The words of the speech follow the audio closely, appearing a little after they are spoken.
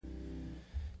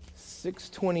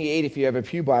628 if you have a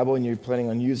pew Bible and you're planning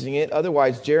on using it.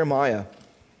 Otherwise, Jeremiah.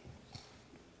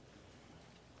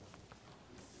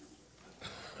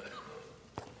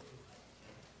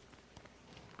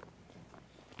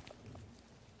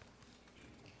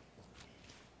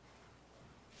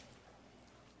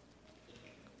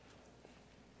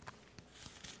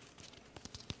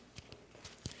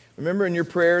 Remember in your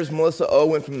prayers, Melissa O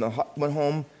went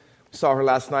home. Saw her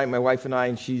last night, my wife and I,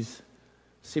 and she's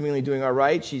seemingly doing all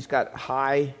right. She's got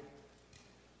high,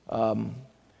 I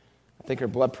think her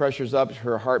blood pressure's up.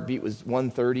 Her heartbeat was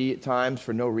 130 at times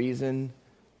for no reason.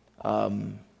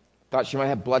 Thought she might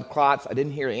have blood clots. I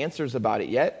didn't hear answers about it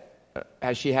yet.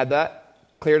 Has she had that?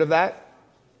 Cleared of that?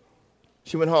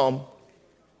 She went home.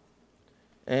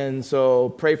 And so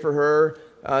pray for her.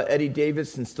 Eddie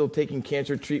Davidson still taking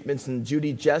cancer treatments, and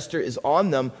Judy Jester is on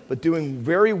them, but doing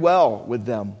very well with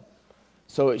them.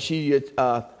 So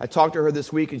I talked to her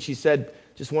this week, and she said,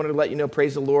 just wanted to let you know,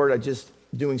 praise the Lord, I'm just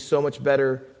doing so much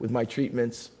better with my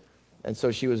treatments. And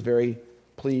so she was very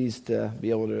pleased to be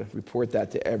able to report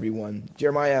that to everyone.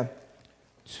 Jeremiah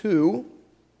 2,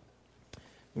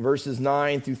 verses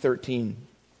 9 through 13.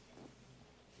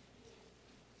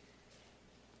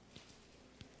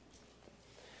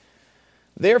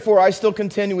 Therefore, I still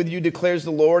contend with you, declares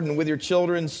the Lord, and with your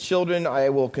children's children I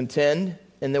will contend.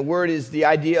 And the word is the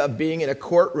idea of being in a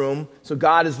courtroom. So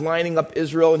God is lining up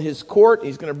Israel in his court.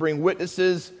 He's going to bring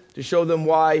witnesses to show them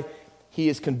why he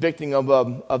is convicting of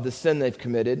the sin they've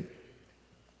committed.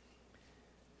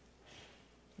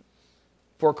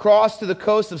 For cross to the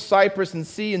coast of Cyprus and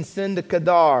see and send to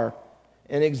Kedar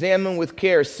and examine with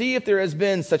care. See if there has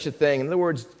been such a thing. In other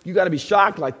words, you got to be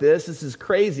shocked like this. This is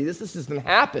crazy. This doesn't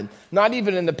happen. Not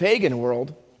even in the pagan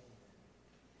world.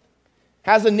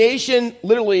 Has a nation,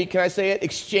 literally, can I say it,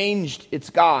 exchanged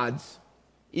its gods,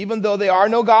 even though they are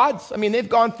no gods? I mean, they've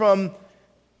gone from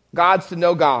gods to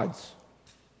no gods.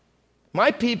 My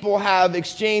people have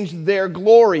exchanged their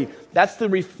glory. That's the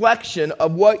reflection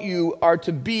of what you are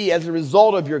to be as a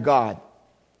result of your God.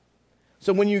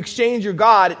 So when you exchange your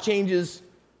God, it changes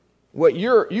what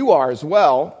you are as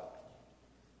well.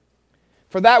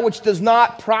 For that which does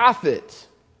not profit,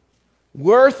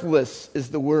 worthless is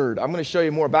the word. I'm going to show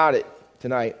you more about it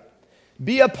tonight.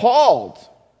 Be appalled,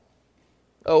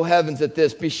 O heavens, at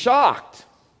this. Be shocked.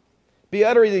 Be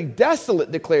utterly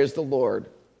desolate, declares the Lord.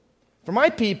 For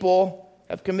my people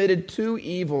have committed two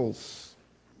evils,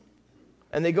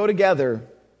 and they go together.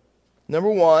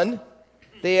 Number one,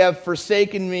 they have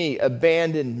forsaken me,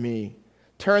 abandoned me,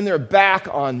 turned their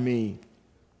back on me.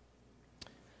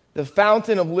 The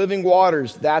fountain of living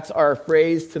waters, that's our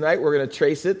phrase tonight. We're going to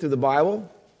trace it through the Bible.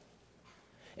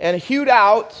 And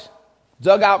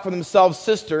dug out for themselves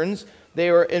cisterns. They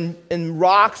were in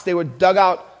rocks. They were dug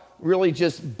out, really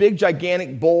just big,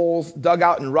 gigantic bowls dug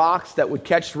out in rocks that would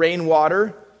catch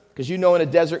rainwater. Because you know in a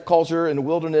desert culture, in the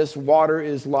wilderness, water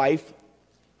is life.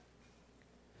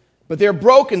 But they're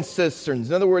broken cisterns.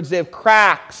 In other words, they have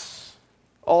cracks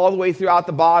all the way throughout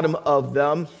the bottom of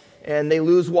them, and they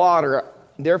lose water.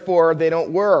 Therefore, they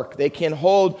don't work. They can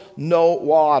hold no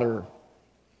water.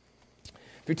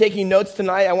 If you're taking notes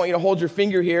tonight, I want you to hold your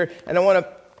finger here, and I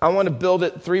want to build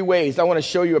it three ways. I want to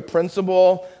show you a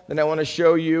principle, then I want to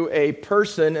show you a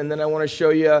person, and then I want to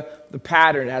show you the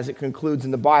pattern as it concludes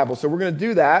in the Bible. So we're going to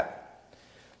do that.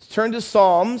 Let's turn to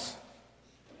Psalms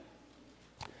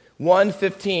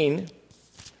 1:15.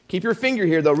 Keep your finger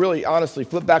here, though, really, honestly.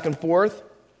 Flip back and forth.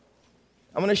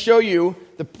 I'm going to show you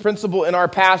the principle in our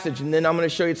passage, and then I'm going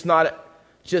to show you it's not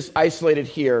just isolated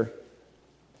here.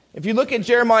 If you look at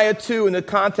Jeremiah 2 in the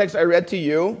context I read to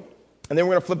you, and then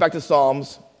we're going to flip back to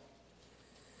Psalms.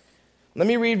 Let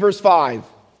me read verse 5.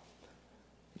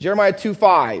 Jeremiah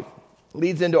 2:5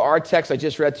 leads into our text I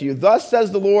just read to you. Thus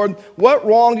says the Lord, what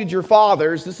wrong did your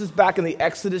fathers, this is back in the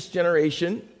Exodus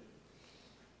generation,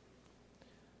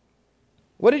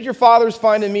 what did your fathers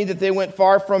find in me that they went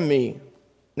far from me?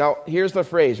 Now, here's the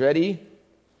phrase. Ready?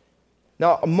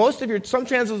 Now, some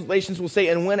translations will say,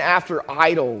 and went after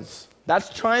idols. That's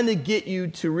trying to get you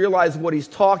to realize what he's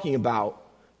talking about.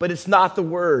 But it's not the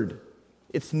word.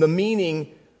 It's the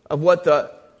meaning of what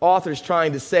the author's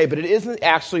trying to say. But it isn't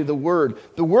actually the word.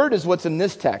 The word is what's in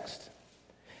this text.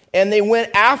 And they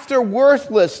went after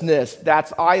worthlessness.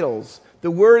 That's idols.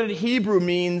 The word in Hebrew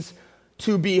means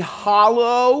to be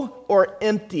hollow or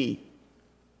empty.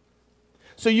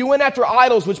 So you went after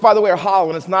idols, which, by the way, are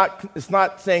hollow. And it's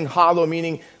not saying hollow,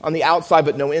 meaning on the outside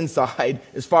but no inside,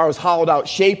 as far as hollowed out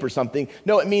shape or something.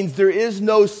 No, it means there is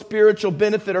no spiritual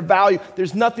benefit or value.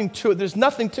 There's nothing to it. There's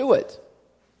nothing to it.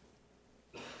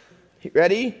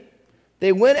 Ready?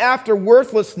 They went after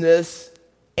worthlessness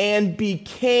and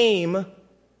became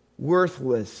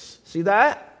worthless. See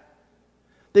that?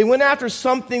 They went after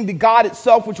something, the God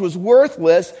itself, which was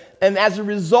worthless, and as a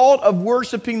result of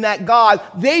worshiping that God,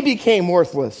 they became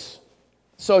worthless.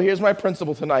 So here's my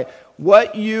principle tonight.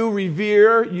 What you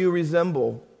revere, you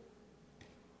resemble.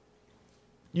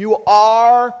 You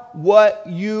are what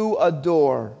you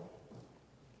adore.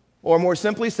 Or more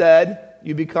simply said,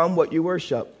 you become what you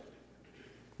worship.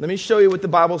 Let me show you what the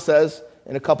Bible says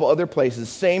in a couple other places.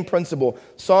 Same principle.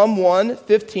 Psalm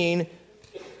 115,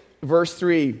 verse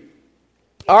 3.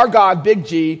 Our God, big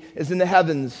G, is in the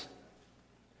heavens.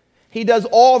 He does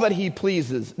all that he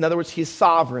pleases. In other words, he's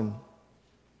sovereign.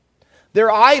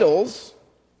 Their idols,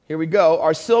 here we go,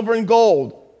 are silver and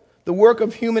gold, the work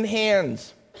of human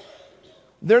hands.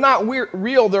 They're not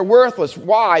real, they're worthless.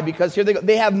 Why? Because here they go.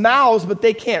 They have mouths, but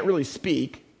they can't really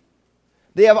speak.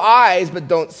 They have eyes, but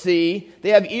don't see. They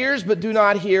have ears, but do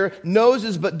not hear.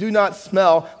 Noses, but do not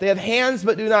smell. They have hands,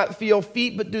 but do not feel.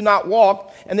 Feet, but do not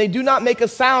walk. And they do not make a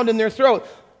sound in their throat.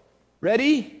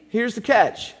 Ready? Here's the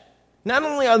catch. Not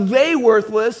only are they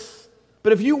worthless,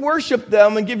 but if you worship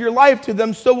them and give your life to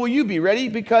them, so will you be. Ready?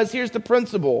 Because here's the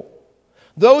principle.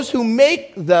 Those who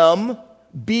make them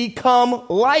become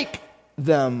like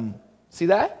them. See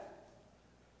that?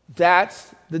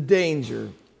 That's the danger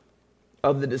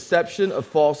of the deception of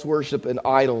false worship and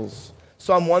idols.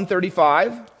 Psalm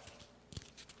 135.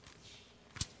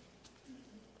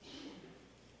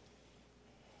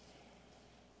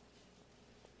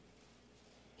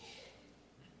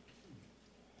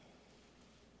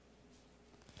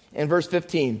 And verse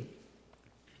 15.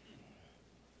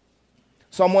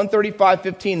 Psalm 135,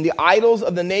 15. The idols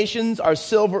of the nations are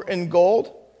silver and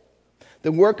gold,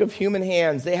 the work of human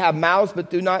hands. They have mouths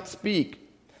but do not speak.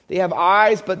 They have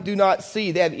eyes but do not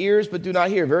see. They have ears but do not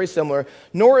hear. Very similar.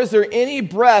 Nor is there any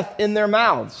breath in their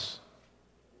mouths.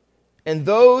 And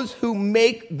those who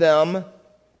make them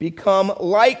become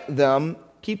like them.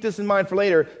 Keep this in mind for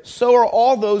later. So are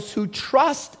all those who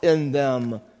trust in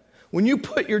them. When you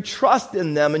put your trust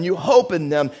in them and you hope in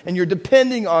them and you're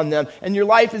depending on them and your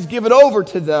life is given over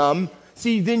to them,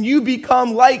 see, then you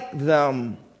become like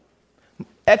them.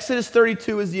 Exodus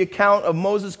 32 is the account of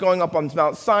Moses going up on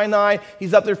Mount Sinai.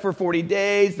 He's up there for 40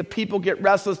 days. The people get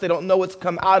restless. They don't know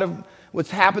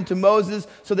what's happened to Moses.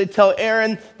 So they tell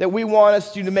Aaron that we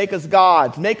want you to make us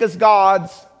gods. Make us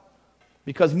gods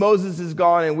because Moses is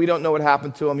gone and we don't know what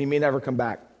happened to him. He may never come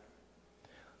back.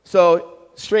 So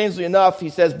strangely enough, he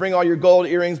says, bring all your gold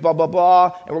earrings, blah, blah,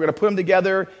 blah, and we're going to put them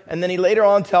together. And then he later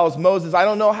on tells Moses, I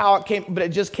don't know how it came, but it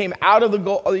just came out of the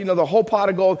gold, the whole pot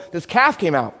of gold. This calf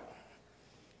came out.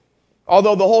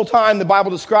 Although the whole time the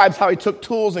Bible describes how he took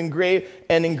tools and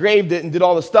engraved it and did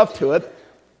all the stuff to it.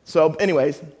 So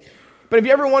anyways, but have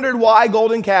you ever wondered why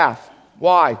golden calf?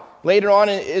 Why? Later on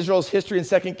in Israel's history in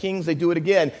 2 Kings, they do it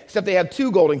again, except they have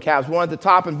two golden calves, one at the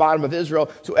top and bottom of Israel,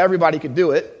 so everybody could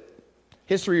do it.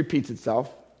 History repeats itself.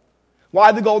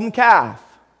 Why the golden calf?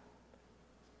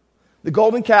 The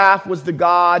golden calf was the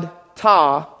god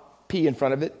Ptah, P in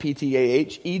front of it,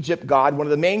 P-T-A-H, Egypt god, one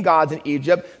of the main gods in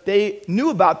Egypt. They knew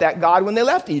about that god when they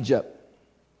left Egypt.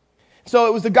 So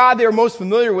it was the god they were most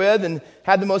familiar with and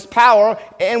had the most power,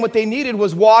 and what they needed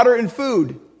was water and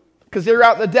food because they were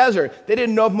out in the desert. They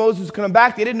didn't know if Moses was coming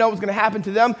back. They didn't know what was going to happen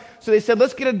to them. So they said,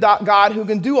 let's get a god who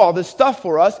can do all this stuff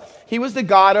for us. He was the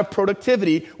god of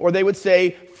productivity, or they would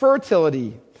say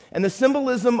fertility. And the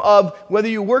symbolism of whether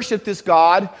you worship this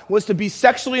god was to be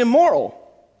sexually immoral.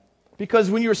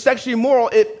 Because when you were sexually immoral,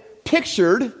 it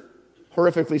pictured,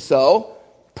 horrifically so,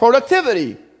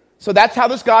 productivity. So that's how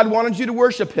this God wanted you to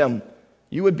worship him.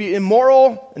 You would be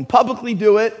immoral and publicly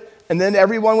do it, and then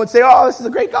everyone would say, oh, this is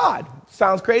a great God.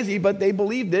 Sounds crazy, but they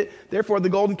believed it. Therefore, the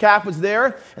golden calf was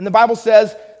there. And the Bible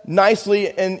says, nicely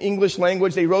in English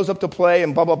language, they rose up to play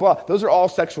and blah, blah, blah. Those are all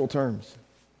sexual terms.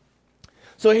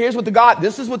 So here's what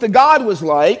this is what the God was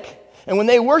like. And when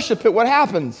they worship it, what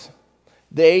happens?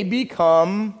 They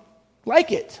become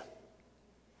like it.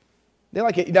 They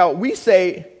like it. Now, we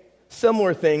say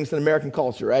similar things in American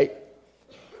culture, right?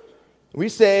 We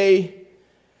say,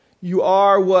 you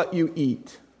are what you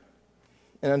eat.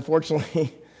 And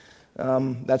unfortunately,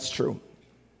 that's true.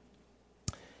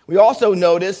 We also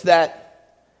notice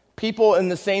that people in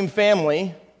the same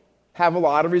family have a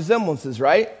lot of resemblances,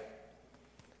 right?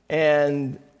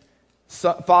 And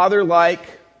father like,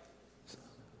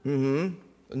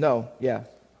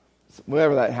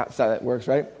 whatever that's how that works,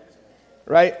 right?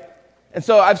 Right? And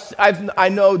so I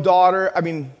know daughter,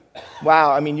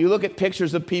 you look at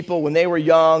pictures of people when they were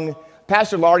young.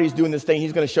 Pastor Lardy's doing this thing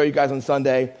he's going to show you guys on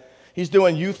Sunday. He's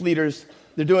doing youth leaders.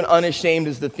 They're doing unashamed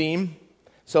as the theme.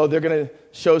 So they're going to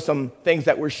show some things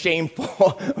that were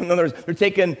shameful. In other words, they're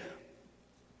taking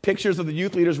pictures of the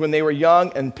youth leaders when they were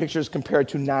young and pictures compared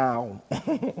to now.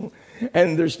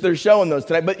 And they're showing those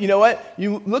tonight. But you know what?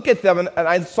 You look at them, and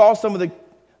I saw some of the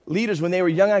leaders when they were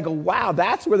young, and I go, wow,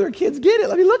 that's where their kids get it.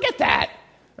 Let me look at that.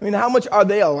 I mean, how much are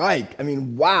they alike? I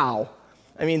mean, wow.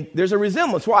 I mean, there's a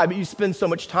resemblance. Why? But you spend so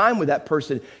much time with that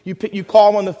person. You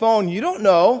call them on the phone. You don't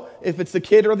know if it's the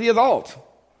kid or the adult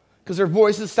because their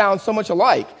voices sound so much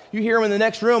alike. You hear them in the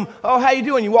next room. Oh, how you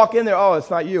doing? You walk in there. Oh, it's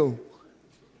not you.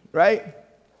 Right?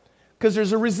 Because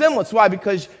there's a resemblance. Why?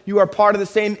 Because you are part of the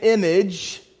same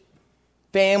image,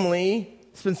 family,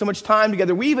 spend so much time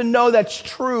together. We even know that's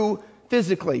true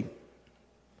physically.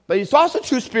 But it's also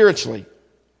true spiritually.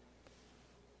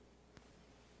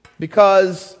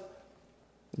 Because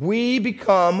we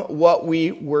become what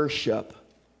we worship.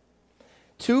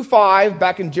 2:5,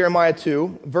 back in Jeremiah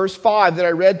 2, verse 5 that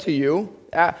I read to you,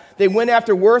 they went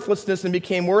after worthlessness and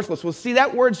became worthless. Well, see,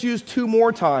 that word's used 2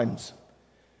 more times.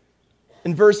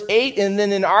 In verse 8, and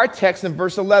then in our text in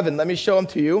verse 11. Let me show them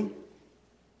to you.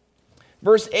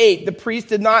 Verse 8, the priest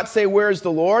did not say, where is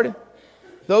the Lord?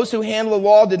 Those who handle the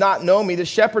law did not know me. The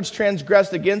shepherds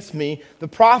transgressed against me. The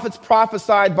prophets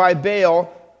prophesied by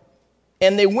Baal.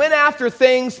 And they went after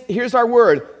things, here's our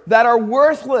word, that are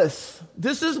worthless.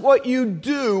 This is what you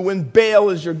do when Baal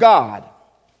is your God.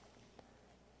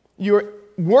 You're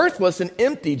worthless and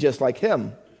empty just like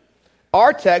him.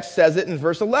 Our text says it in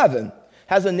verse 11.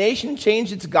 Has a nation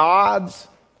changed its gods,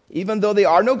 even though they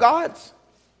are no gods?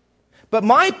 But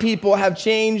my people have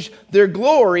changed their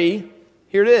glory,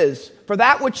 here it is, for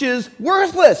that which is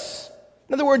worthless.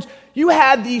 In other words, you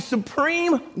had the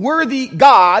supreme worthy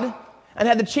God and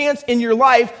had the chance in your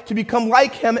life to become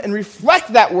like him and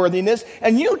reflect that worthiness,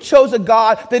 and you chose a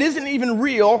God that isn't even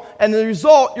real, and the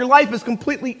result, your life is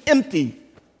completely empty.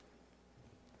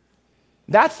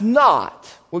 That's not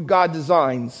what God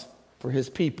designs for his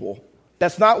people.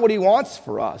 That's not what he wants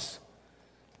for us.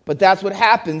 But that's what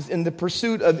happens in the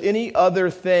pursuit of any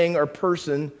other thing or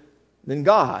person than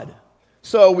God.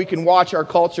 So we can watch our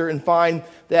culture and find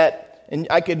that, and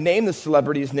I could name the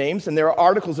celebrities' names, and there are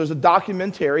articles, there's a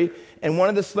documentary, and one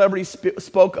of the celebrities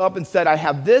spoke up and said, I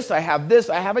have this, I have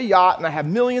a yacht, and I have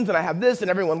millions, and I have this, and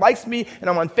everyone likes me,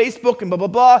 and I'm on Facebook, and blah, blah,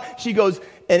 blah. She goes,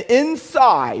 and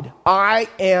inside, I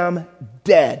am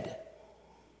dead.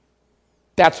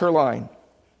 That's her line.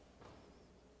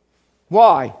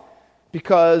 Why?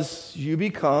 Because you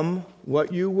become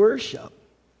what you worship.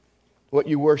 What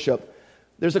you worship.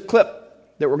 There's a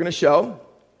clip that we're going to show,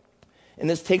 and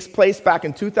this takes place back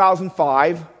in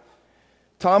 2005.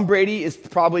 Tom Brady is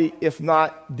probably, if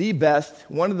not the best,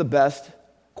 one of the best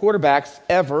quarterbacks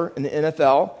ever in the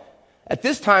NFL. At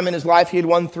this time in his life, he had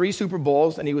won 3 Super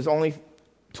Bowls, and he was only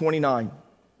 29.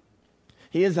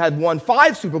 He has had won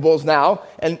 5 Super Bowls now,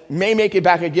 and may make it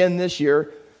back again this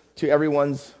year to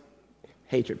everyone's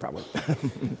hatred, probably.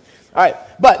 All right,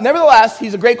 but nevertheless,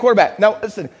 he's a great quarterback. Now,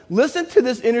 listen to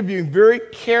this interview very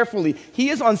carefully. He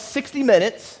is on 60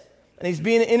 Minutes, and he's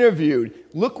being interviewed.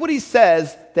 Look what he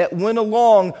says that went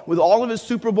along with all of his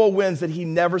Super Bowl wins that he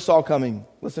never saw coming.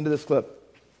 Listen to this clip.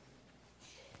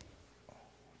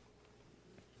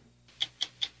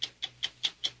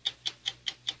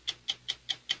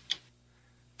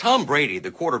 Tom Brady,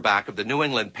 the quarterback of the New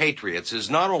England Patriots,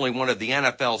 is not only one of the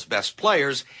NFL's best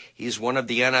players, he's one of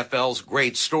the NFL's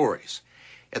great stories.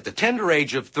 At the tender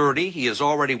age of 30, he has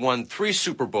already won 3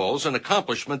 Super Bowls, an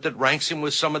accomplishment that ranks him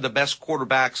with some of the best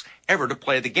quarterbacks ever to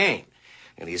play the game.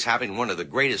 And he's having one of the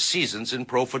greatest seasons in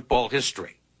pro football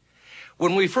history.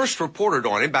 When we first reported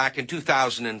on him back in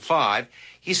 2005,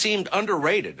 he seemed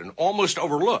underrated and almost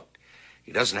overlooked.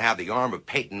 He doesn't have the arm of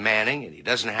Peyton Manning, and he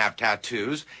doesn't have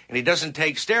tattoos, and he doesn't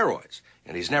take steroids,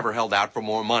 and he's never held out for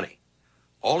more money.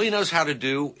 All he knows how to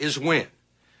do is win.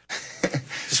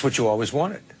 This is what you always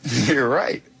wanted. You're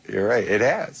right. You're right. It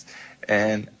has.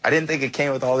 And I didn't think it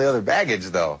came with all the other baggage,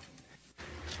 though.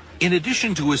 In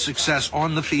addition to his success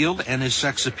on the field and his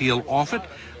sex appeal off it,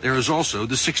 there is also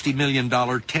the $60 million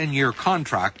 10-year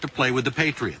contract to play with the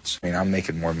Patriots. I mean, I'm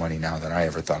making more money now than I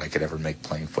ever thought I could ever make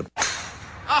playing football.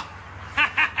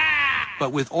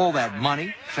 But with all that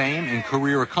money, fame, and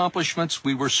career accomplishments,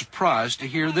 we were surprised to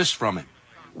hear this from him.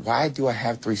 Why do I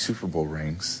have 3 Super Bowl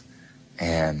rings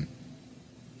and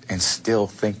still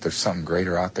think there's something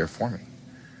greater out there for me?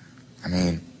 I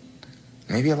mean,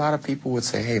 maybe a lot of people would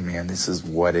say, hey, man, this is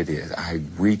what it is. I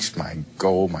reached my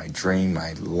goal, my dream,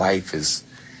 my life is...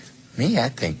 Me, I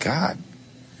think, God,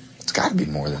 it's got to be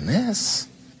more than this.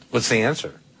 What's the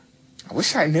answer? I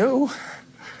wish I knew.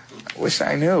 I wish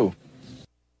I knew.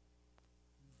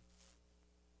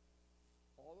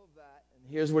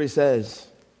 Here's what he says.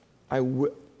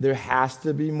 There has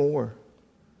to be more.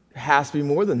 It has to be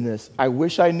more than this. I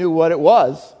wish I knew what it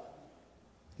was.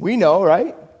 We know,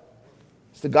 right?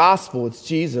 It's the gospel. It's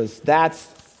Jesus. That's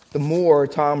the more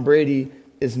Tom Brady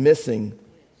is missing.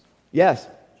 Yes?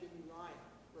 Jimmy Ryan,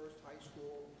 first high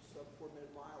school sub-4-minute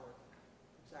miler,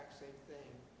 exact same thing.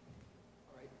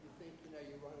 All right, you think, you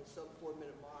run a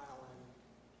sub-4-minute mile and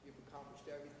you've accomplished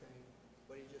everything,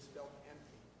 but he just felt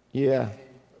empty. Yeah. And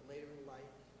later in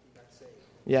life, he got saved.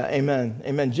 Yeah, amen.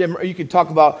 Amen. Jim, you could talk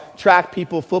about track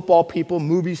people, football people,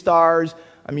 movie stars.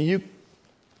 I mean,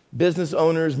 business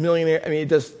owners, millionaires. I mean, it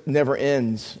just never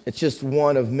ends. It's just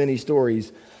one of many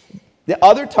stories. The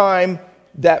other time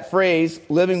that phrase,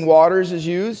 living waters, is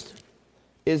used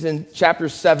is in chapter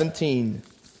 17.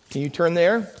 Can you turn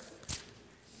there?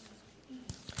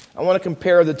 I want to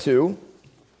compare the two.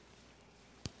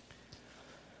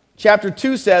 Chapter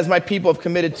 2 says, my people have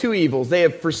committed two evils. They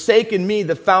have forsaken me,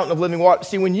 the fountain of living water.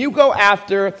 See, when you go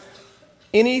after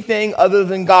anything other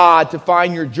than God to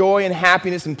find your joy and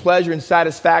happiness and pleasure and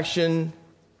satisfaction,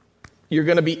 you're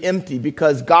going to be empty,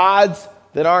 because gods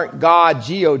that aren't God,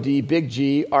 G-O-D, big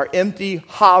G, are empty,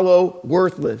 hollow,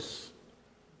 worthless.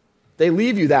 They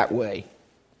leave you that way.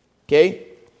 Okay?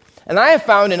 And I have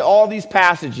found in all these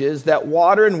passages that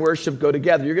water and worship go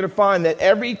together. You're going to find that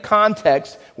every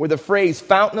context where the phrase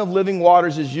fountain of living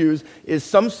waters is used is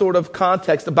some sort of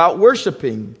context about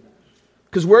worshiping.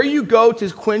 Because where you go to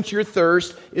quench your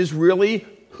thirst is really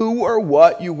who or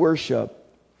what you worship.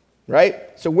 Right?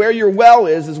 So where your well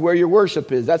is where your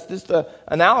worship is. That's just the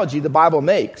analogy the Bible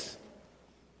makes.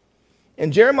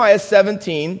 In Jeremiah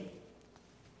 17,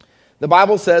 the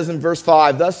Bible says in verse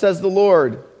 5, thus says the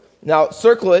Lord. Now,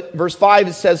 circle it. Verse 5,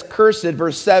 it says cursed.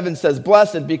 Verse 7 says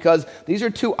blessed, because these are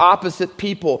two opposite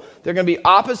people. They're going to be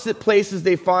opposite places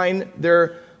they find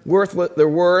their worth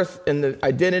and the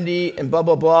identity and blah,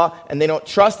 blah, blah. And they don't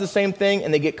trust the same thing,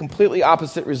 and they get completely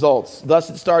opposite results.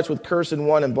 Thus, it starts with cursed in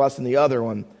one and blessed in the other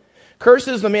one. Cursed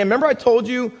is the man. Remember I told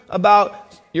you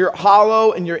about you're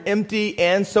hollow and you're empty,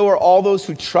 and so are all those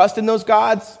who trust in those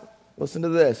gods? Listen to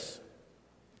this.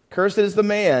 Cursed is the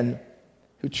man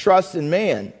who trusts in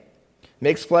man,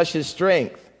 makes flesh his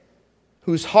strength,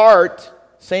 whose heart,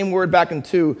 same word back in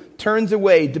 2, turns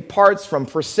away, departs from,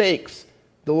 forsakes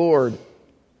the Lord.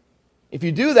 If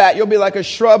you do that, you'll be like a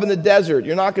shrub in the desert.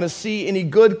 You're not going to see any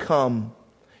good come.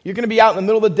 You're going to be out in the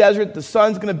middle of the desert, the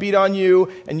sun's going to beat on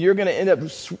you, and you're going to end up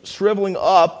shriveling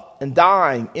up and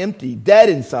dying, empty, dead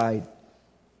inside.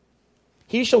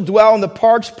 He shall dwell in the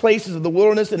parched places of the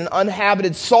wilderness in an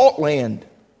uninhabited salt land.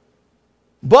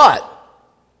 But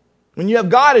when you have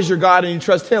God as your God and you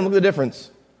trust Him, look at the difference.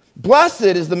 Blessed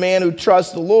is the man who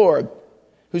trusts the Lord,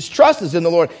 whose trust is in the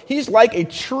Lord. He's like a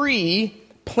tree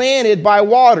planted by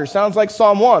water. Sounds like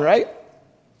Psalm 1, right?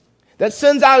 That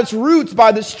sends out its roots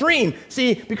by the stream.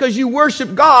 See, because you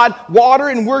worship God, water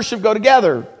and worship go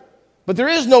together. But there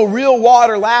is no real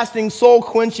water, lasting,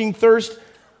 soul-quenching,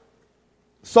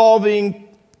 thirst-solving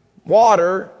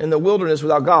water in the wilderness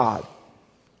without God.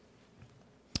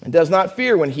 It does not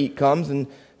fear when heat comes, and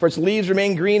for its leaves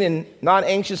remain green, and not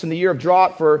anxious in the year of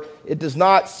drought, for it does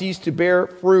not cease to bear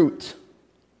fruit.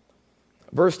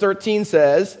 Verse 13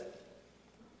 says,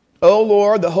 O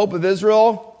Lord, the hope of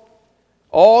Israel,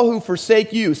 all who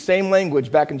forsake you, same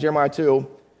language back in Jeremiah 2,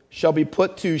 shall be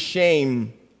put to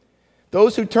shame.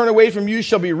 Those who turn away from you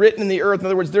shall be written in the earth. In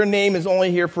other words, their name is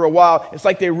only here for a while. It's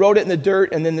like they wrote it in the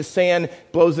dirt and then the sand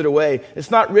blows it away.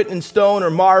 It's not written in stone or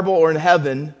marble or in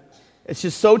heaven. It's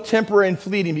just so temporary and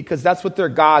fleeting, because that's what their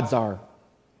gods are.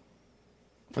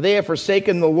 For they have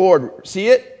forsaken the Lord. See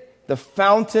it? The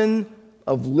fountain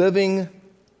of living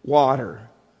water.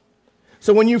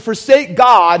 So when you forsake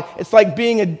God, it's like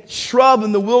being a shrub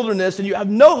in the wilderness, and you have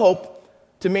no hope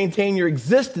to maintain your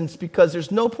existence, because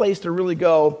there's no place to really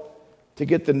go to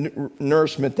get the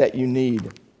nourishment that you need.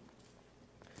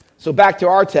 So back to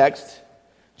our text,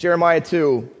 Jeremiah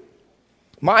 2.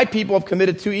 My people have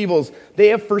committed two evils. They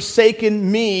have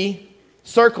forsaken me,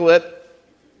 circle it,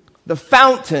 the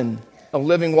fountain of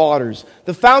living waters.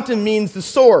 The fountain means the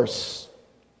source.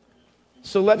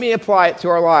 So let me apply it to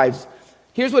our lives.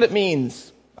 Here's what it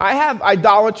means. I have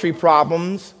idolatry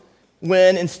problems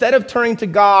when, instead of turning to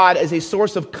God as a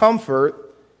source of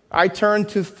comfort, I turn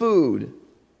to food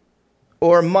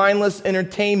or mindless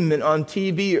entertainment on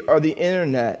TV or the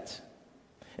internet.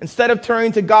 Instead of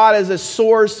turning to God as a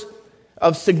source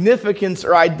of significance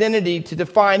or identity to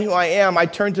define who I am, I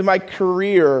turn to my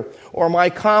career or my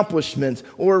accomplishments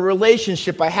or a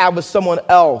relationship I have with someone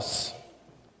else.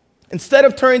 Instead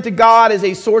of turning to God as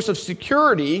a source of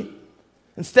security,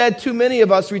 instead, too many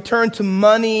of us return to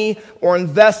money or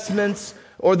investments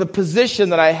or the position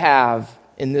that I have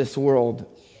in this world.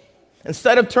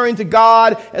 Instead of turning to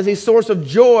God as a source of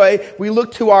joy, we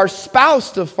look to our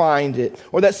spouse to find it,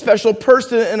 or that special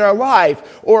person in our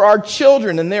life, or our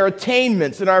children and their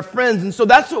attainments, and our friends. And so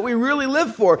that's what we really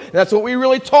live for, and that's what we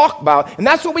really talk about, and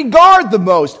that's what we guard the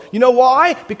most. You know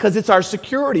why? Because it's our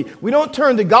security. We don't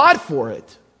turn to God for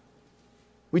it.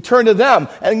 We turn to them.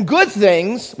 And good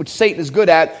things, which Satan is good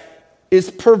at, is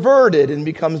perverted and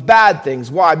becomes bad things.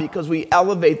 Why? Because we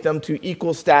elevate them to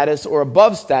equal status or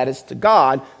above status to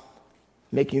God,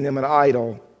 making them an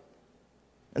idol.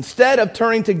 Instead of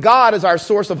turning to God as our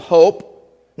source of hope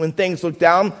when things look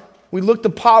down, we look to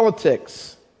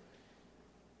politics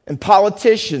and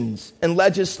politicians and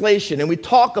legislation, and we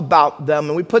talk about them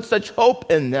and we put such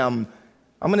hope in them.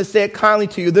 I'm going to say it kindly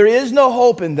to you. There is no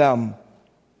hope in them.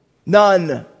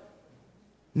 None.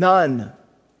 None.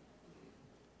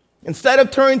 Instead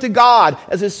of turning to God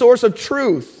as a source of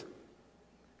truth,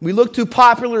 we look to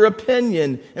popular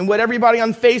opinion and what everybody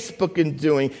on Facebook is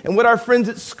doing and what our friends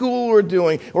at school are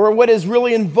doing or what is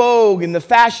really in vogue in the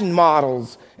fashion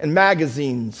models and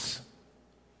magazines.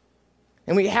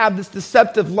 And we have this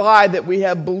deceptive lie that we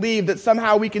have believed that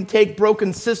somehow we can take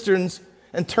broken cisterns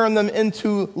and turn them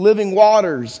into living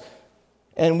waters.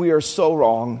 And we are so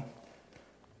wrong.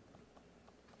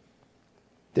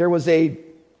 There was a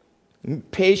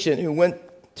patient who went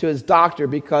to his doctor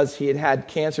because he had had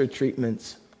cancer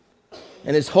treatments.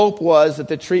 And his hope was that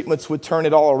the treatments would turn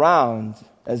it all around,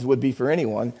 as would be for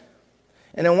anyone.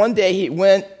 And then one day he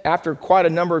went after quite a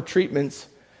number of treatments,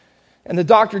 and the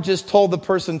doctor just told the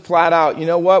person flat out, you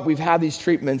know what, we've had these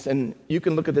treatments, and you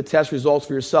can look at the test results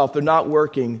for yourself. They're not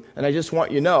working, and I just want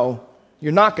you to know,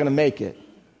 you're not going to make it.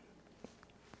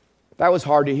 That was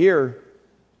hard to hear.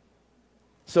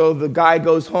 So the guy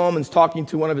goes home and is talking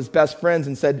to one of his best friends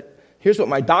and said, here's what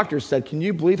my doctor said. Can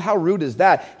you believe how rude is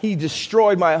that? He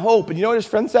destroyed my hope. And you know what his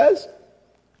friend says?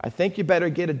 I think you better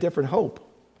get a different hope.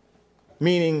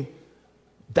 Meaning,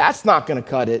 that's not going to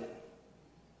cut it.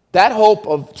 That hope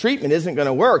of treatment isn't going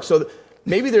to work. So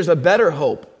maybe there's a better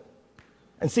hope.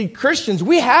 And see, Christians,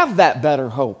 we have that better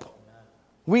hope.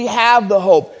 We have the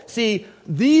hope. See,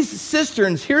 these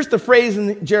cisterns, here's the phrase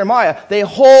in Jeremiah, they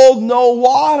hold no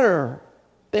water.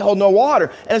 They hold no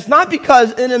water. And it's not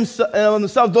because in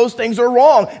themselves those things are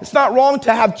wrong. It's not wrong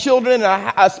to have children,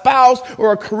 a spouse,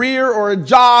 or a career, or a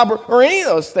job, or any of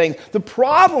those things. The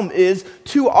problem is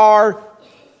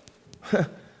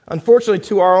unfortunately,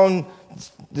 to our own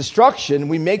destruction,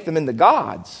 we make them into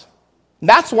gods. And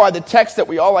that's why the text that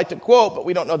we all like to quote, but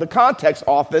we don't know the context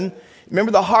often.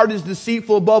 Remember, the heart is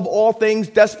deceitful above all things,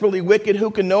 desperately wicked.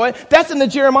 Who can know it? That's in the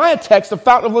Jeremiah text, the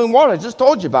fountain of living water I just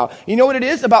told you about. You know what it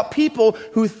is? About people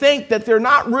who think that they're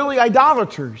not really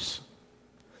idolaters.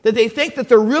 That they think that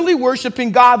they're really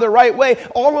worshiping God the right way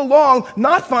all along,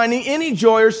 not finding any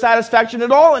joy or satisfaction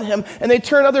at all in Him. And they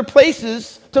turn other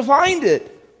places to find it.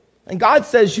 And God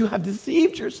says, you have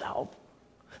deceived yourself.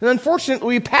 And unfortunately,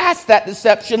 we pass that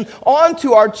deception on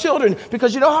to our children.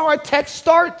 Because you know how our text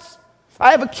starts? I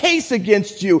have a case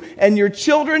against you and your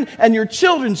children and your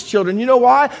children's children. You know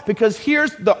why? Because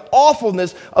here's the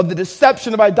awfulness of the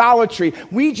deception of idolatry.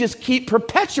 We just keep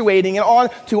perpetuating it on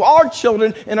to our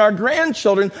children and our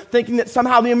grandchildren, thinking that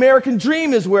somehow the American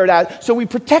dream is where it's at. So we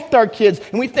protect our kids,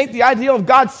 and we think the idea of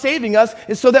God saving us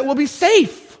is so that we'll be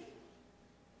safe.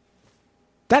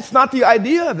 That's not the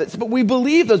idea of it. But we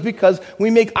believe those because we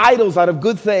make idols out of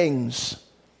good things.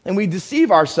 And we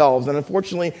deceive ourselves, and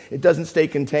unfortunately, it doesn't stay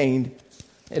contained.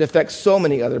 It affects so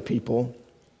many other people.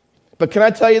 But can I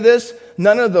tell you this?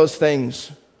 None of those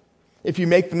things, if you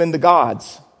make them into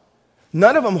gods,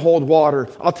 none of them hold water.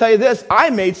 I'll tell you this, I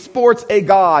made sports a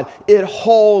god. It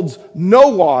holds no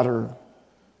water.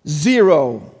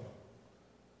 Zero.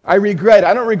 I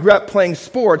don't regret playing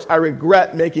sports. I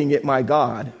regret making it my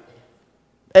god.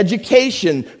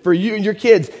 Education for you and your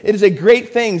kids, it is a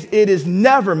great thing. It is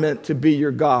never meant to be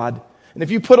your god. And if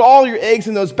you put all your eggs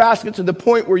in those baskets to the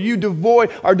point where you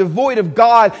are devoid of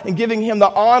God and giving Him the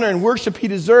honor and worship He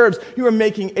deserves, you are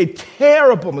making a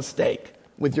terrible mistake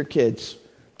with your kids.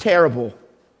 Terrible.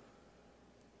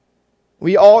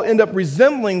 We all end up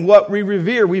resembling what we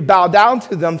revere. We bow down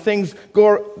to them. Things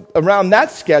go around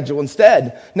that schedule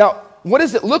instead. Now, what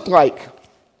does it look like?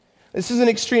 This is an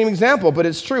extreme example, but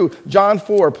it's true. John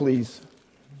 4, please.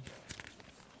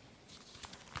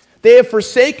 They have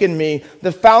forsaken me,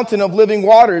 the fountain of living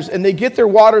waters, and they get their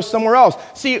water somewhere else.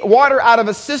 See, water out of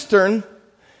a cistern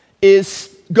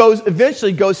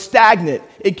eventually goes stagnant.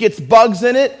 It gets bugs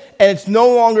in it, and it's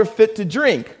no longer fit to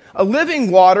drink. A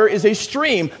living water is a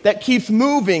stream that keeps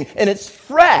moving, and it's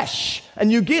fresh.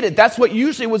 And you get it. That's what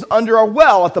usually was under a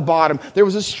well at the bottom. There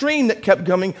was a stream that kept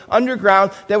coming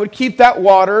underground that would keep that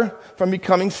water from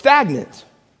becoming stagnant.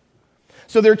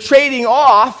 So they're trading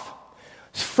off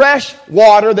fresh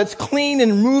water that's clean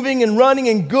and moving and running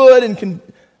and good and can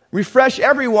refresh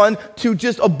everyone to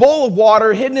just a bowl of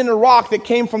water hidden in a rock that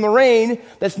came from the rain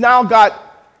that's now got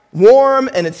warm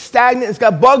and it's stagnant, it's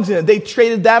got bugs in it. They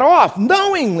traded that off.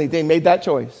 Knowingly, they made that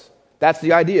choice. That's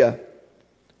the idea.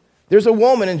 There's a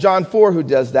woman in John 4 who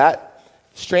does that.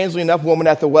 Strangely enough, woman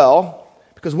at the well,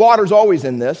 because water's always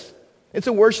in this. It's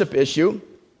a worship issue.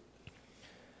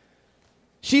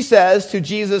 She says to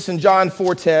Jesus in John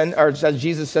 4:10, or as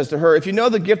Jesus says to her, if you know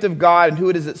the gift of God and who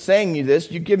it is that's saying you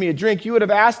this, you give me a drink, you would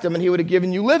have asked him and he would have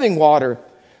given you living water.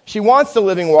 She wants the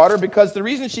living water because the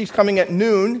reason she's coming at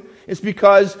noon is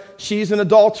because she's an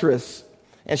adulteress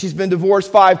and she's been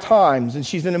divorced 5 times and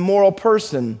she's an immoral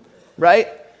person, right?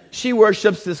 She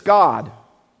worships this God,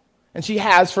 and she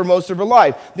has for most of her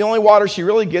life. The only water she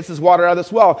really gets is water out of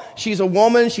this well. She's a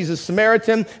woman, she's a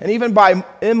Samaritan, and even by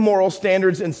immoral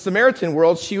standards in Samaritan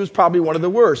world, she was probably one of the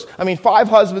worst. I mean, 5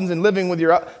 husbands and living with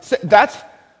that's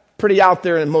pretty out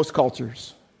there in most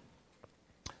cultures.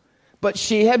 But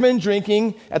she had been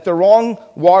drinking at the wrong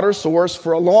water source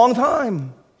for a long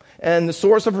time. And the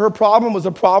source of her problem was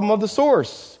a problem of the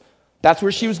source. That's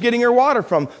where she was getting her water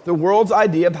from, the world's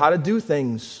idea of how to do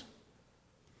things.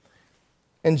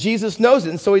 And Jesus knows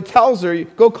it, and so he tells her,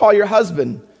 go call your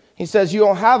husband. He says, you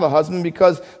don't have a husband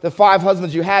because the 5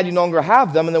 husbands you had, you no longer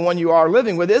have them, and the one you are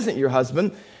living with isn't your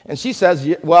husband. And she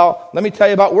says, well, let me tell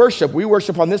you about worship. We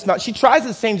worship on this mountain. She tries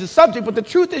to change the subject, but the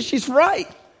truth is she's right.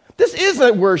 This is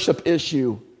a worship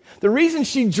issue. The reason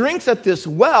she drinks at this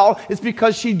well is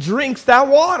because she drinks that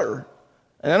water.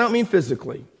 And I don't mean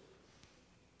physically.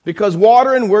 Because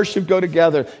water and worship go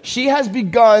together. She has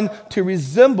begun to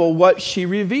resemble what she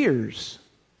reveres.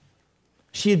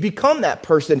 She had become that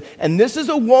person. And this is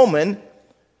a woman,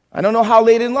 I don't know how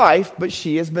late in life, but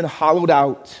she has been hollowed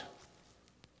out.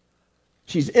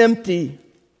 She's empty.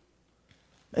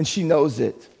 And she knows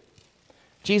it.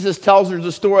 Jesus tells her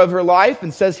the story of her life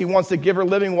and says he wants to give her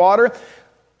living water.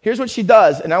 Here's what she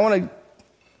does, and I want to,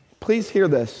 please hear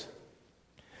this.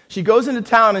 She goes into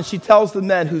town and she tells the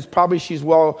men, who's probably she's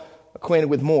well acquainted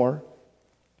with more,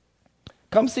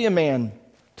 come see a man,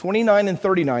 29 and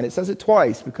 39. It says it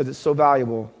twice because it's so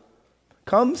valuable.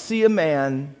 Come see a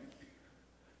man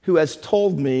who has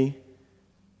told me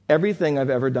everything I've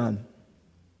ever done.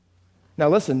 Now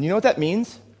listen, you know what that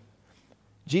means?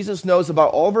 Jesus knows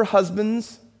about all of her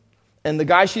husbands and the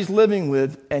guy she's living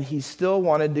with, and he still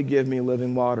wanted to give me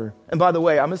living water. And by the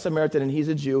way, I'm a Samaritan and he's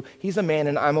a Jew. He's a man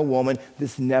and I'm a woman.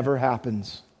 This never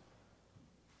happens.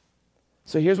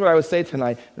 So here's what I would say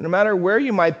tonight. No matter where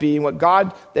you might be, what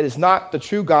God that is not the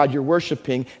true God you're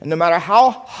worshiping, and no matter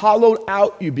how hollowed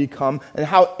out you become, and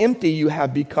how empty you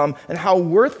have become, and how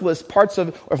worthless parts of,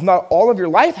 or if not all of your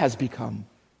life has become.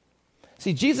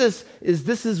 See,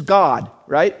 this is God,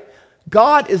 right?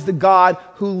 God is the God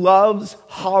who loves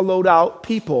hollowed out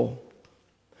people.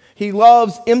 He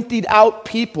loves emptied out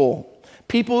people.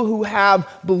 People who have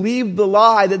believed the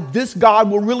lie that this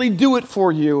God will really do it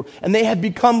for you. And they have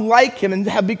become like him and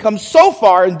have become so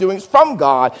far in doing from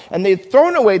God. And they've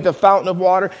thrown away the fountain of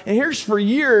water. And here's for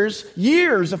years,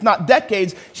 if not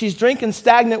decades, she's drinking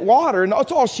stagnant water. And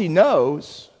that's all she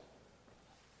knows.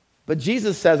 But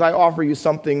Jesus says, I offer you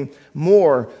something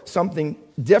more, something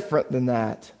different than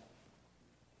that.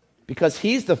 Because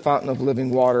he's the fountain of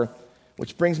living water.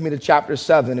 Which brings me to chapter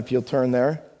 7, if you'll turn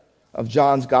there, of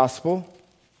John's Gospel.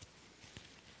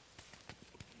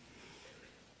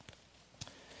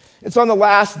 It's on the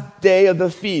last day of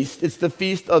the feast. It's the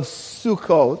Feast of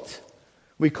Sukkot.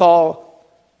 We call,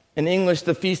 in English,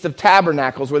 the Feast of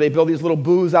Tabernacles, where they build these little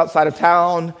booths outside of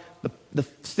town. The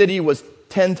city was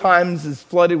 10 times as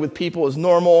flooded with people as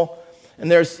normal. And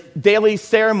there's daily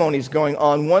ceremonies going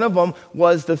on. One of them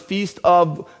was the Feast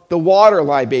of the Water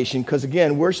Libation, because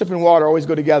again, worship and water always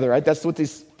go together, right? That's what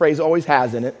this phrase always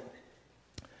has in it.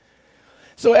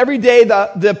 So every day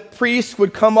the priest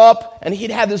would come up and he'd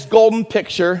have this golden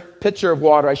pitcher of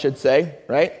water, I should say,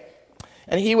 right?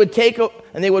 And he would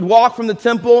and they would walk from the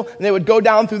temple and they would go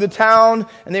down through the town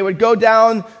and they would go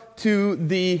down to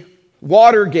the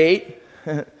water gate,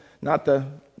 not the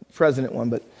president one,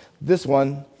 but this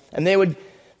one, and they would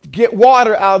get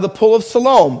water out of the pool of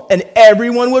Siloam, and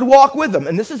everyone would walk with them.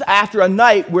 And this is after a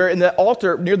night where in the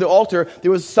altar, near the altar,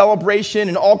 there was celebration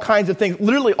and all kinds of things,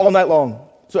 literally all night long.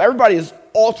 So everybody is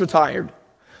ultra tired.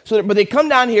 But they come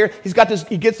down here,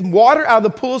 he gets some water out of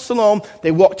the pool of Siloam,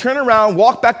 they turn around,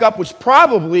 walk back up, which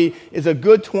probably is a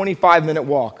good 25-minute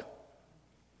walk.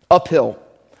 Uphill.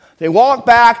 They walk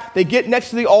back, they get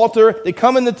next to the altar, they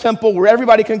come in the temple where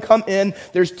everybody can come in.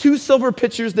 There's 2 silver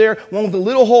pitchers there, one with a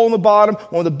little hole in the bottom,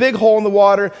 one with a big hole in the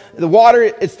water. The water,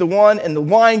 it's the one, and the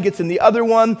wine gets in the other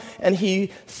one. And he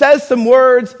says some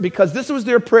words because this was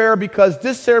their prayer, because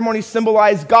this ceremony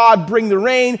symbolized God, bring the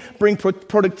rain, bring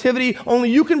productivity.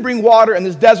 Only you can bring water in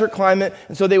this desert climate.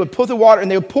 And so they would put the water, and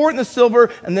they would pour it in the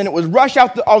silver, and then it would rush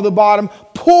out of the bottom,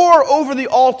 pour over the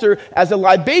altar as a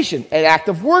libation, an act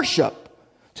of worship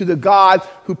to the God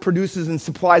who produces and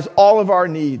supplies all of our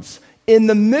needs. In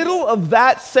the middle of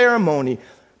that ceremony,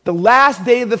 the last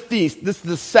day of the feast, this is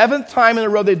the 7th time in a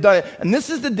row they've done it, and this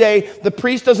is the day the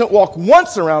priest doesn't walk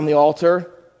once around the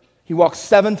altar, he walks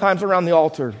 7 times around the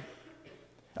altar.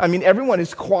 I mean, everyone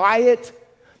is quiet.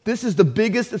 This is the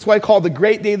biggest, that's why I call it the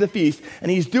great day of the feast.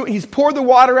 And he's poured the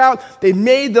water out, they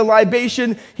made the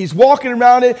libation, he's walking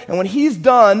around it, and when he's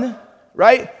done,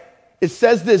 right, it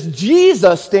says this,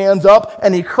 Jesus stands up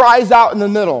and he cries out in the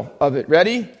middle of it.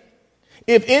 Ready?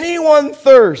 If anyone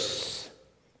thirsts,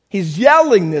 he's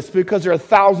yelling this because there are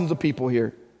thousands of people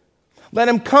here. Let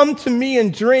him come to me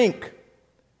and drink.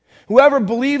 Whoever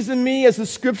believes in me, as the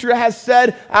scripture has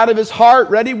said, out of his heart,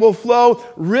 ready, will flow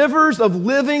rivers of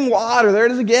living water. There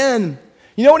it is again.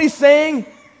 You know what he's saying?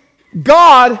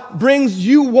 God brings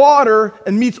you water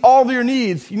and meets all of your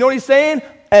needs. You know what he's saying?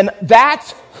 And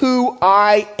that's who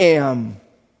I am.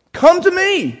 Come to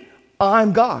me.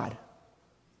 I'm God.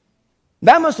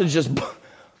 That must have just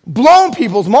blown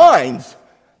people's minds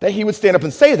that he would stand up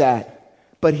and say that.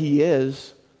 But he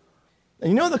is. And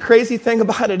you know the crazy thing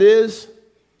about it is?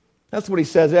 That's what he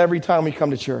says every time we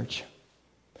come to church.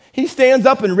 He stands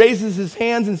up and raises his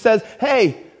hands and says,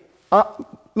 hey,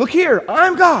 look here,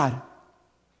 I'm God.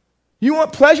 You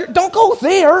want pleasure? Don't go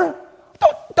there.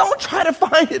 Don't try to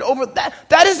find it over that.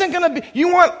 That isn't going to be.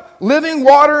 You want living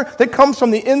water that comes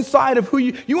from the inside of who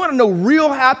you want to know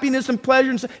real happiness and pleasure.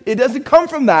 And it doesn't come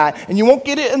from that. And you won't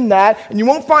get it in that. And you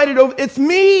won't find it over. It's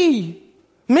me.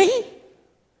 Me.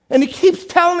 And he keeps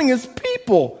telling his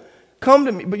people, come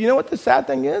to me. But you know what the sad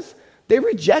thing is? They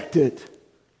reject it.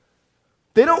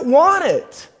 They don't want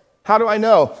it. How do I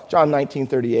know? John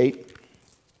 19:38.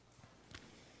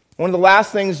 One of the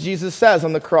last things Jesus says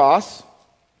on the cross,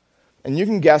 and you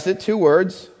can guess it, 2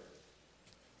 words.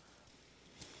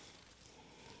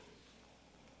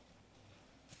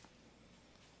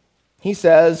 He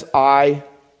says, I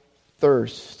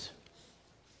thirst.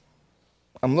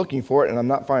 I'm looking for it and I'm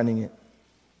not finding it.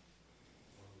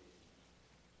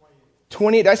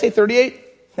 28, did I say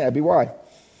 38? That'd be why.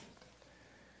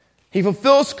 He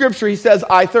fulfills scripture, he says,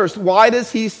 I thirst. Why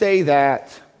does he say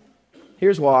that?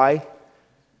 Here's why.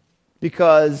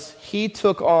 Because he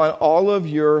took on all of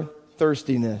your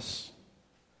thirstiness.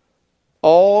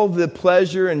 All the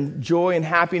pleasure and joy and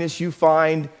happiness you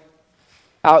find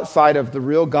outside of the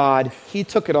real God, he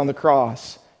took it on the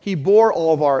cross. He bore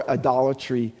all of our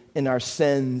idolatry and our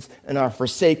sins and our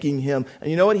forsaking him. And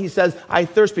you know what? He says, I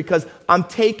thirst because I'm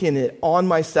taking it on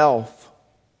myself.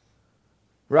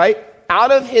 Right?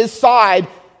 Out of his side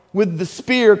with the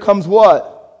spear comes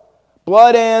what?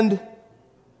 Blood and...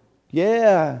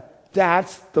 Yeah,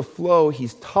 that's the flow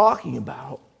he's talking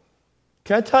about.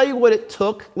 Can I tell you what it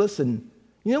took? Listen,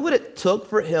 you know what it took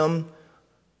for him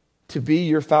to be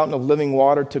your fountain of living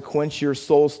water, to quench your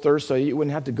soul's thirst so you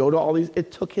wouldn't have to go to all these?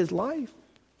 It took his life.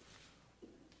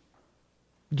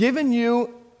 Giving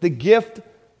you the gift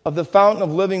of the fountain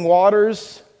of living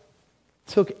waters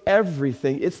took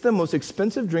everything. It's the most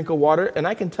expensive drink of water, and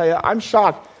I can tell you, I'm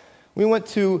shocked. We went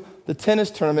to the tennis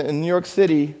tournament in New York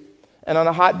City, and on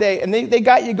a hot day, and they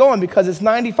got you going because it's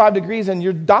 95 degrees and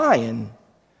you're dying.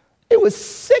 It was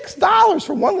 $6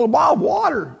 for one little bottle of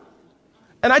water.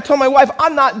 And I told my wife,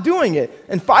 I'm not doing it.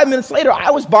 And 5 minutes later, I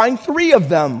was buying 3 of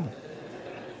them.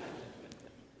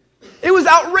 It was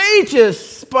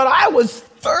outrageous, but I was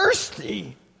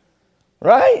thirsty.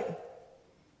 Right?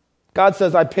 God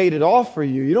says, I paid it all for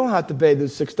you. You don't have to pay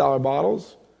those $6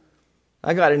 bottles.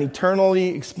 I got an eternally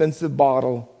expensive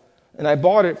bottle, and I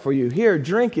bought it for you. Here,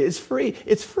 drink it. It's free.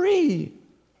 It's free.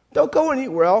 Don't go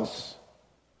anywhere else.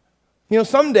 You know,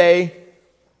 someday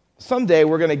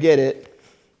we're going to get it.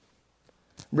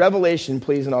 Revelation,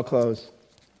 please, and I'll close.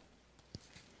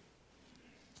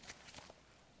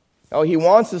 Oh, he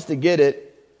wants us to get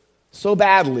it so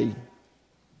badly.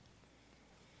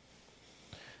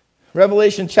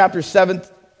 Revelation chapter 7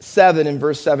 and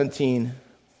verse 17.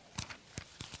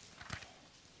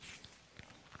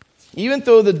 Even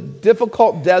though the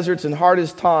difficult deserts and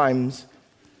hardest times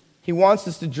He wants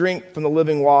us to drink from the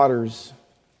living waters.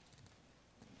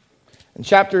 In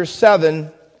chapter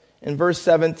 7, in verse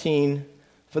 17,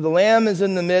 for the Lamb is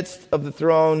in the midst of the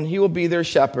throne. He will be their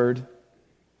shepherd.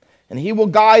 And he will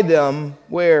guide them,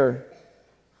 where?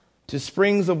 To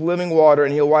springs of living water,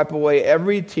 and he'll wipe away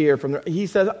every tear from their... He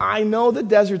says, I know the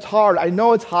desert's hard. I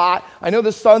know it's hot. I know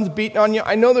the sun's beating on you.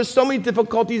 I know there's so many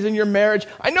difficulties in your marriage.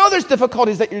 I know there's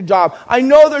difficulties at your job. I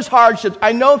know there's hardships.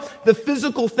 I know the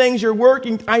physical things you're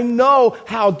working. I know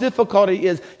how difficult it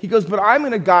is. He goes, but I'm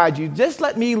going to guide you. Just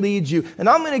let me lead you, and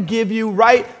I'm going to give you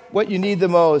right what you need the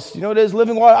most. You know what it is?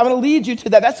 Living water. I'm going to lead you to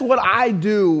that. That's what I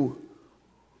do,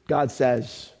 God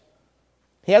says.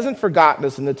 He hasn't forgotten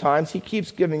us in the times. He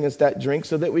keeps giving us that drink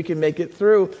so that we can make it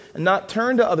through and not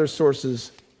turn to other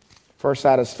sources for our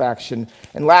satisfaction.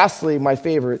 And lastly, my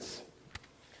favorites.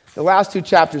 The last two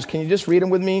chapters, can you just read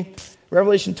them with me?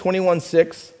 Revelation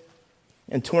 21:6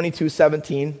 and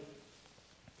 22:17.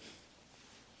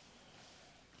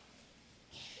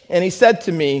 And he said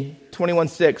to me,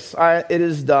 21:6, it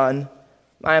is done.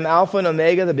 I am Alpha and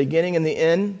Omega, the beginning and the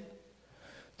end.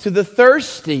 To the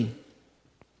thirsty,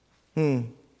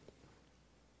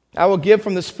 I will give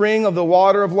from the spring of the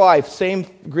water of life. Same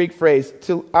Greek phrase.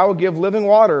 I will give living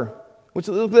water. Which,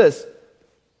 look at this.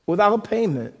 Without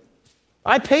payment.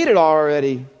 I paid it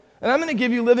already. And I'm going to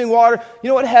give you living water. You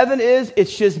know what heaven is?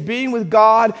 It's just being with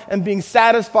God and being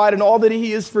satisfied in all that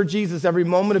He is for Jesus every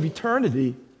moment of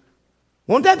eternity.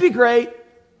 Won't that be great?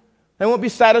 I won't be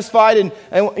satisfied. And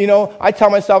you know, I tell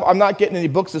myself I'm not getting any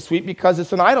books this week because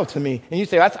it's an idol to me. And you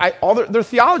say, they're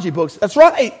theology books. That's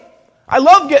right. I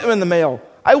love getting them in the mail.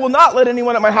 I will not let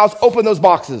anyone at my house open those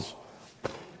boxes.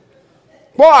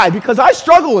 Why? Because I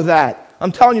struggle with that.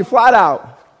 I'm telling you flat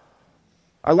out.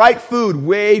 I like food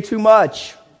way too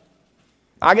much.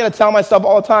 I got to tell myself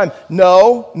all the time,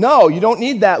 no, you don't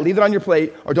need that. Leave it on your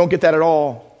plate or don't get that at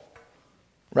all.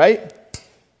 Right?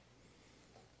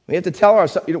 We have to tell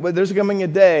ourselves, there's coming a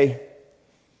day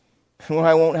when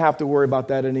I won't have to worry about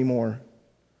that anymore.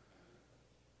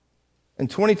 And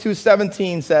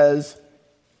 22:17 says,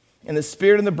 and the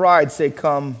Spirit and the bride say,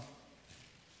 come.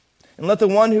 And let the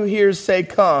one who hears say,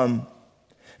 come.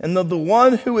 And let the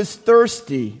one who is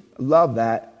thirsty, love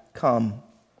that, come.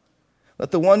 Let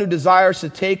the one who desires to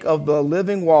take of the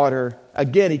living water,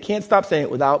 again, he can't stop saying it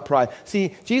without pride.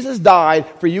 See, Jesus died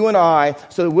for you and I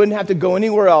so that we wouldn't have to go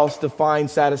anywhere else to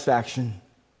find satisfaction.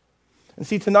 And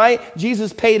see, tonight,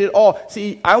 Jesus paid it all.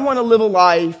 See, I want to live a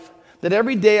life that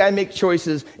every day I make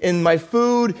choices in my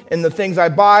food, in the things I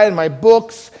buy, in my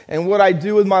books, and what I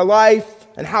do with my life,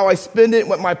 and how I spend it,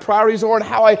 what my priorities are, and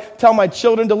how I tell my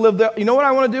children to live there. You know what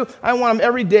I want to do? I want them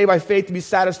every day by faith to be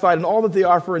satisfied in all that they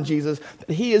offer in Jesus,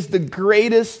 that He is the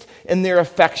greatest in their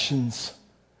affections,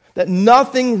 that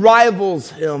nothing rivals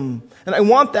Him. And I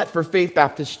want that for Faith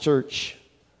Baptist Church.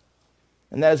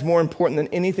 And that is more important than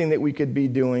anything that we could be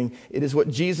doing. It is what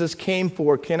Jesus came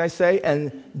for, can I say,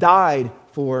 and died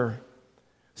for,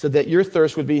 so that your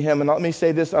thirst would be Him. And let me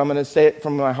say this, I'm going to say it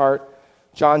from my heart.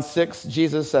 John 6,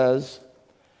 Jesus says,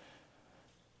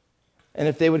 and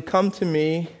if they would come to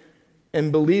me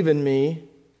and believe in me,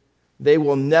 they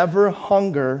will never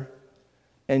hunger,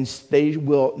 and they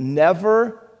will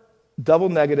never, double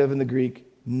negative in the Greek,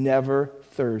 never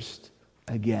thirst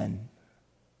again.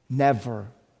 Never.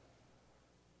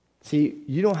 See,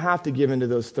 you don't have to give into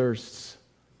those thirsts.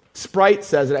 Sprite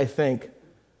says it, I think,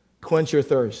 quench your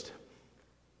thirst.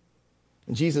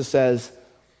 And Jesus says,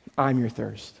 I'm your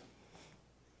thirst.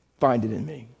 Find it in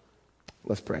me.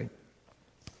 Let's pray.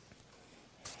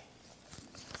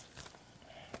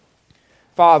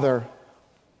 Father,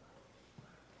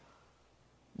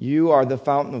 you are the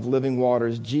fountain of living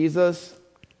waters. Jesus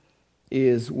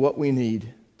is what we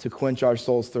need to quench our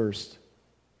soul's thirst.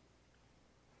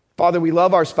 Father, we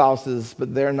love our spouses,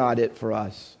 but they're not it for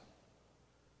us.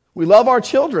 We love our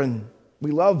children.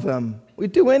 We love them. We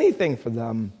do anything for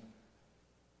them.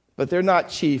 But they're not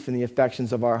chief in the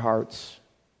affections of our hearts,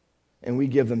 and we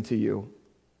give them to you.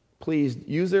 Please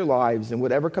use their lives in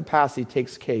whatever capacity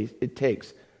it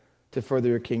takes to further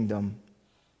your kingdom.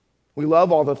 We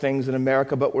love all the things in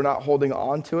America, but we're not holding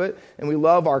on to it. And we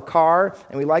love our car,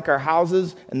 and we like our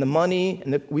houses, and the money,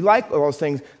 and we like all those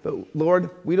things. But Lord,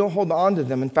 we don't hold on to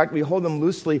them. In fact, we hold them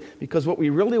loosely because what we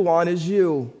really want is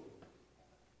you.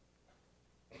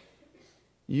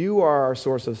 You are our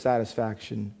source of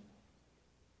satisfaction.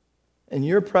 In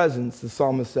your presence, the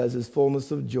psalmist says, is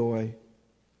fullness of joy.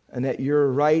 And at your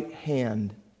right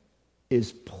hand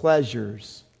is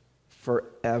pleasures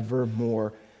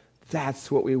forevermore. That's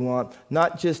what we want.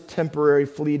 Not just temporary,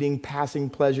 fleeting, passing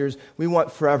pleasures. We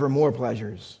want forevermore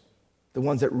pleasures. The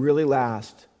ones that really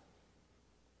last.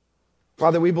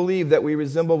 Father, we believe that we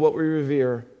resemble what we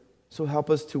revere, so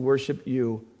help us to worship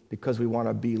you because we want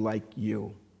to be like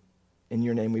you. In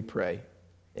your name we pray.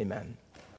 Amen.